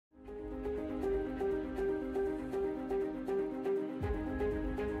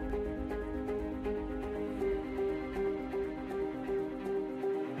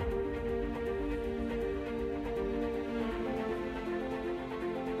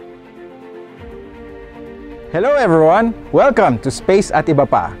Hello everyone! Welcome to Space at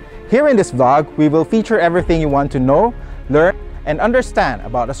Atbp. Here in this vlog, we will feature everything you want to know, learn, and understand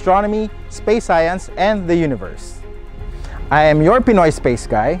about astronomy, space science, and the universe. I am your Pinoy Space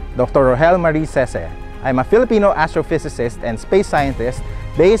Guy, Dr. Rogel Mari Sese. I'm a Filipino astrophysicist and space scientist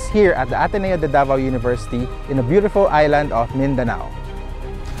based here at the A.k.a. de Davao University in the beautiful island of Mindanao.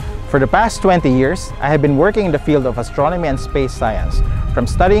 For the past 20 years, I have been working in the field of astronomy and space science, from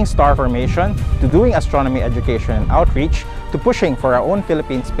studying star formation to doing astronomy education and outreach to pushing for our own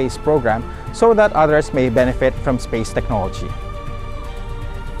Philippine space program so that others may benefit from space technology.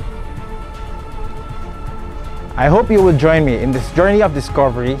 I hope you will join me in this journey of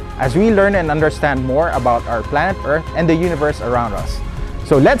discovery as we learn and understand more about our planet Earth and the universe around us.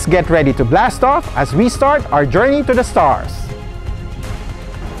 So let's get ready to blast off as we start our journey to the stars.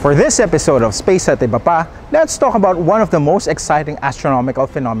 For this episode of Space at Atbp, let's talk about one of the most exciting astronomical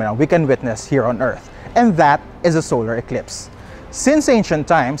phenomena we can witness here on Earth, and that is a solar eclipse. Since ancient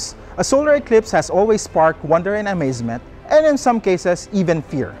times, a solar eclipse has always sparked wonder and amazement, and in some cases, even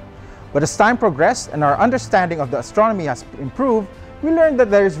fear. But as time progressed and our understanding of the astronomy has improved, we learned that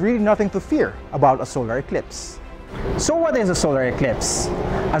there is really nothing to fear about a solar eclipse. So what is a solar eclipse?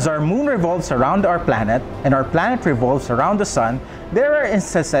 As our moon revolves around our planet and our planet revolves around the sun, there are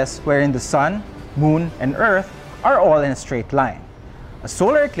instances wherein the sun, moon, and earth are all in a straight line. A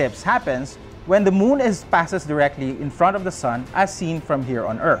solar eclipse happens when the moon passes directly in front of the sun as seen from here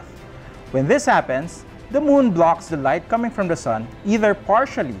on Earth. When this happens, the moon blocks the light coming from the sun either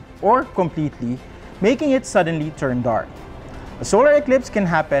partially or completely, making it suddenly turn dark. A solar eclipse can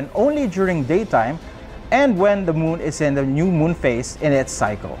happen only during daytime and when the moon is in the new moon phase in its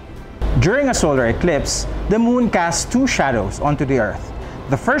cycle. During a solar eclipse, the moon casts two shadows onto the Earth.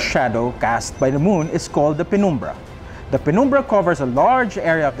 The first shadow cast by the moon is called the penumbra. The penumbra covers a large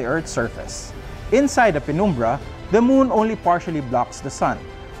area of the Earth's surface. Inside the penumbra, the moon only partially blocks the sun,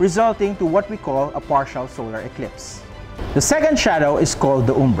 resulting to what we call a partial solar eclipse. The second shadow is called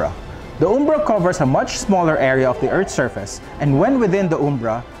the umbra. The umbra covers a much smaller area of the Earth's surface, and when within the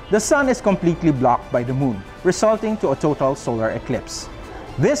umbra, the sun is completely blocked by the moon, resulting to a total solar eclipse.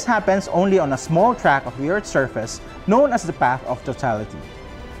 This happens only on a small tract of the Earth's surface known as the path of totality.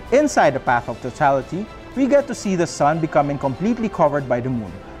 Inside the path of totality, we get to see the sun becoming completely covered by the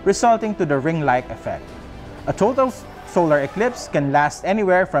moon, resulting to the ring-like effect. A total solar eclipse can last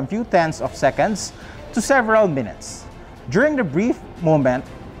anywhere from few tenths of seconds to several minutes. During the brief moment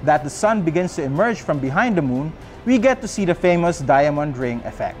that the sun begins to emerge from behind the moon, we get to see the famous diamond ring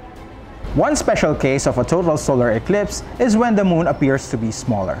effect. One special case of a total solar eclipse is when the moon appears to be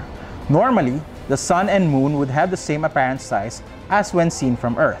smaller. Normally, the sun and moon would have the same apparent size as when seen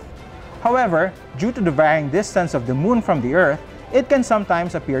from Earth. However, due to the varying distance of the moon from the Earth, it can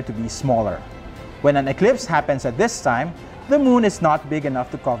sometimes appear to be smaller. When an eclipse happens at this time, the moon is not big enough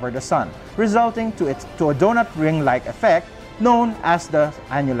to cover the sun, resulting to a donut ring-like effect known as the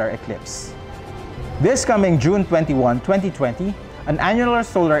annular eclipse. This coming June 21, 2020, an annular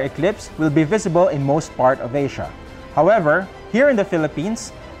solar eclipse will be visible in most part of Asia. However, here in the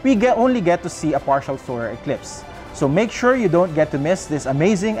Philippines, we only get to see a partial solar eclipse. So make sure you don't get to miss this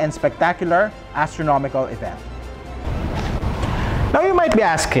amazing and spectacular astronomical event. Now you might be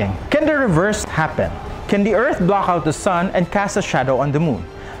asking, can the reverse happen? Can the Earth block out the sun and cast a shadow on the moon?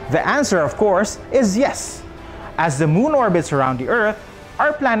 The answer, of course, is yes. As the moon orbits around the Earth,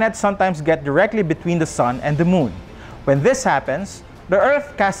 our planets sometimes get directly between the sun and the moon. When this happens, the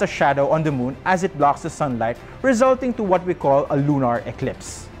Earth casts a shadow on the moon as it blocks the sunlight, resulting to what we call a lunar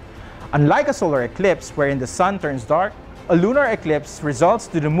eclipse. Unlike a solar eclipse wherein the sun turns dark, a lunar eclipse results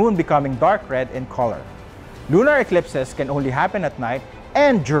to the moon becoming dark red in color. Lunar eclipses can only happen at night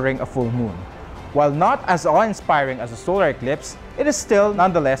and during a full moon. While not as awe-inspiring as a solar eclipse, it is still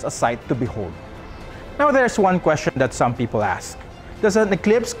nonetheless a sight to behold. Now there's one question that some people ask. Does an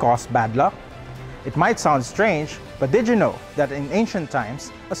eclipse cause bad luck? It might sound strange, but did you know that in ancient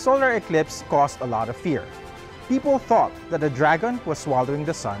times, a solar eclipse caused a lot of fear? People thought that a dragon was swallowing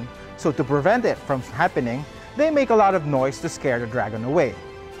the sun, so to prevent it from happening, they make a lot of noise to scare the dragon away.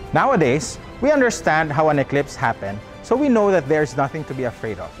 Nowadays, we understand how an eclipse happened, so we know that there's nothing to be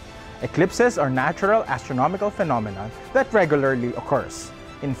afraid of. Eclipses are natural astronomical phenomena that regularly occurs.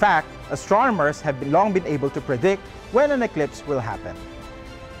 In fact, astronomers have long been able to predict when an eclipse will happen.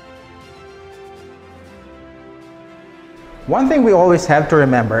 One thing we always have to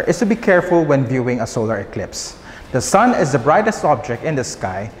remember is to be careful when viewing a solar eclipse. The sun is the brightest object in the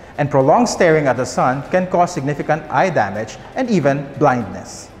sky, and prolonged staring at the sun can cause significant eye damage and even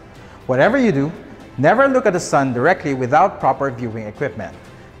blindness. Whatever you do, never look at the sun directly without proper viewing equipment.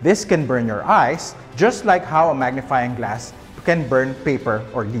 This can burn your eyes, just like how a magnifying glass can burn paper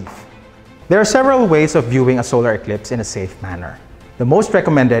or leaf. There are several ways of viewing a solar eclipse in a safe manner. The most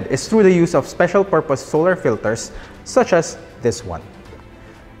recommended is through the use of special purpose solar filters such as this one.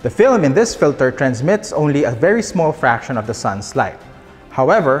 The film in this filter transmits only a very small fraction of the sun's light.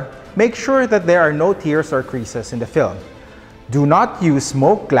 However, make sure that there are no tears or creases in the film. Do not use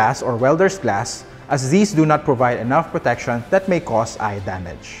smoked glass or welder's glass, as these do not provide enough protection that may cause eye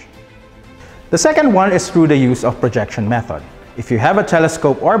damage. The second one is through the use of projection method. If you have a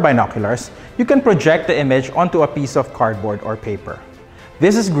telescope or binoculars, you can project the image onto a piece of cardboard or paper.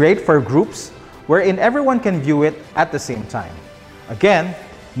 This is great for groups wherein everyone can view it at the same time. Again,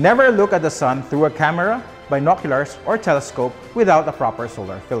 never look at the sun through a camera, binoculars, or telescope without a proper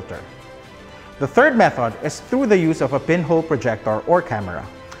solar filter. The third method is through the use of a pinhole projector or camera.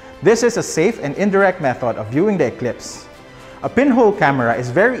 This is a safe and indirect method of viewing the eclipse. A pinhole camera is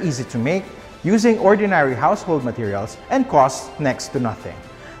very easy to make using ordinary household materials and costs next to nothing.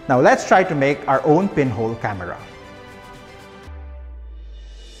 Now let's try to make our own pinhole camera.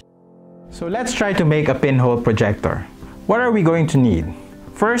 So let's try to make a pinhole projector. What are we going to need?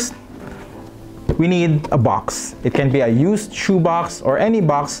 First, we need a box. It can be a used shoebox or any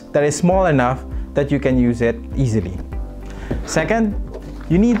box that is small enough that you can use it easily. Second,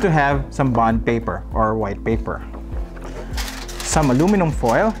 you need to have some bond paper or white paper, some aluminum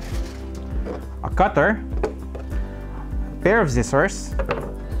foil, a cutter, a pair of scissors,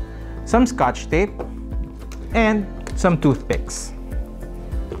 some scotch tape, and some toothpicks.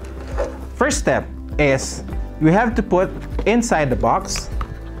 First step is you have to put inside the box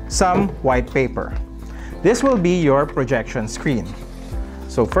some white paper. This will be your projection screen.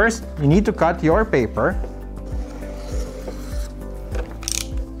 So first, you need to cut your paper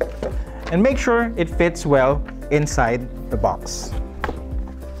and make sure it fits well inside the box.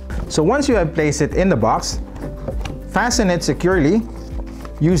 So once you have placed it in the box, fasten it securely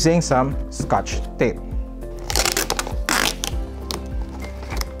using some scotch tape.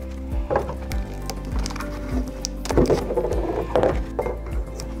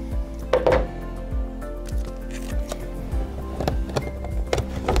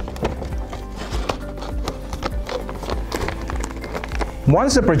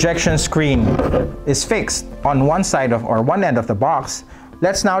 Once the projection screen is fixed on one side of or one end of the box,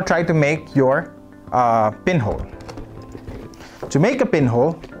 let's now try to make your pinhole. To make a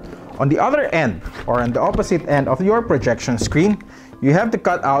pinhole, on the other end or on the opposite end of your projection screen, you have to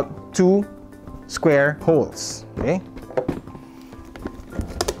cut out 2 square holes. Okay?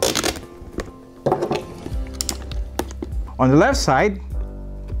 On the left side,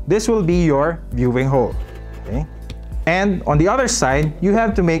 this will be your viewing hole. Okay? And on the other side, you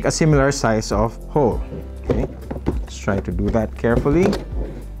have to make a similar size of hole. Okay? Let's try to do that carefully.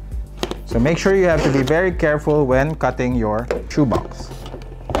 So make sure you have to be very careful when cutting your shoebox.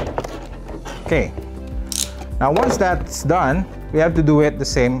 Okay. Now once that's done, we have to do it the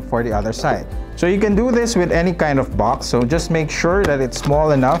same for the other side. So you can do this with any kind of box. So just make sure that it's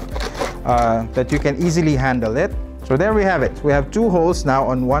small enough that you can easily handle it. So there we have it. We have 2 holes now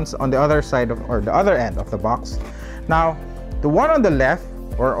on the other side of, or the other end of the box. Now, the one on the left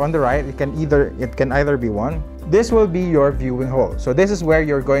or on the right, it can either be one. This will be your viewing hole. So this is where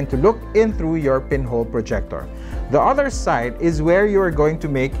you're going to look in through your pinhole projector. The other side is where you are going to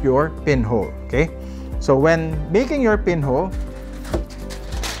make your pinhole. Okay. So when making your pinhole,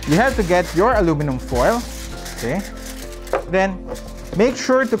 you have to get your aluminum foil. Okay. Then make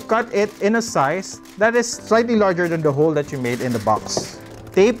sure to cut it in a size that is slightly larger than the hole that you made in the box.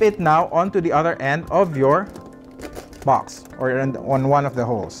 Tape it now onto the other end of your box or on one of the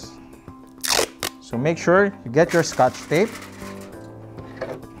holes. So make sure you get your scotch tape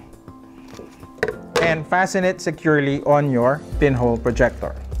and fasten it securely on your pinhole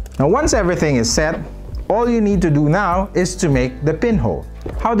projector. Now once everything is set, all you need to do now is to make the pinhole.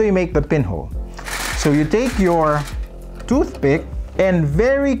 How do you make the pinhole? So you take your toothpick and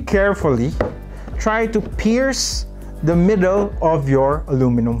very carefully try to pierce the middle of your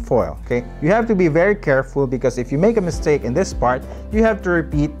aluminum foil. Okay, you have to be very careful because if you make a mistake in this part, you have to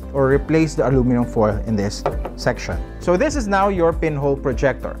repeat or replace the aluminum foil in this section. So this is now your pinhole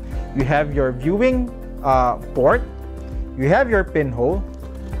projector. You have your viewing port, you have your pinhole,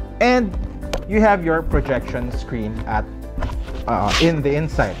 and you have your projection screen at in the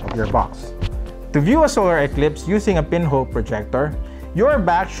inside of your box. To view a solar eclipse using a pinhole projector, your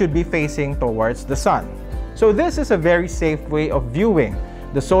back should be facing towards the sun. So this is a very safe way of viewing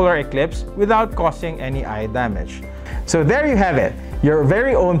the solar eclipse without causing any eye damage. So there you have it, your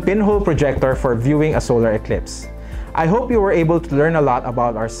very own pinhole projector for viewing a solar eclipse. I hope you were able to learn a lot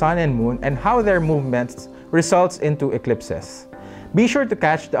about our sun and moon and how their movements results into eclipses. Be sure to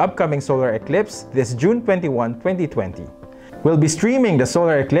catch the upcoming solar eclipse this June 21, 2020. We'll be streaming the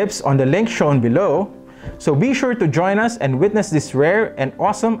solar eclipse on the link shown below, so be sure to join us and witness this rare and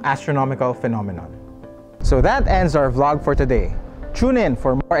awesome astronomical phenomenon. So that ends our vlog for today. Tune in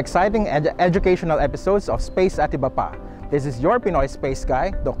for more exciting educational episodes of Space Atbp. This is your Pinoy Space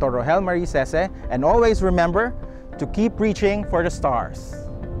Guy, Dr. Rogel Mari Sese, and always remember to keep reaching for the stars.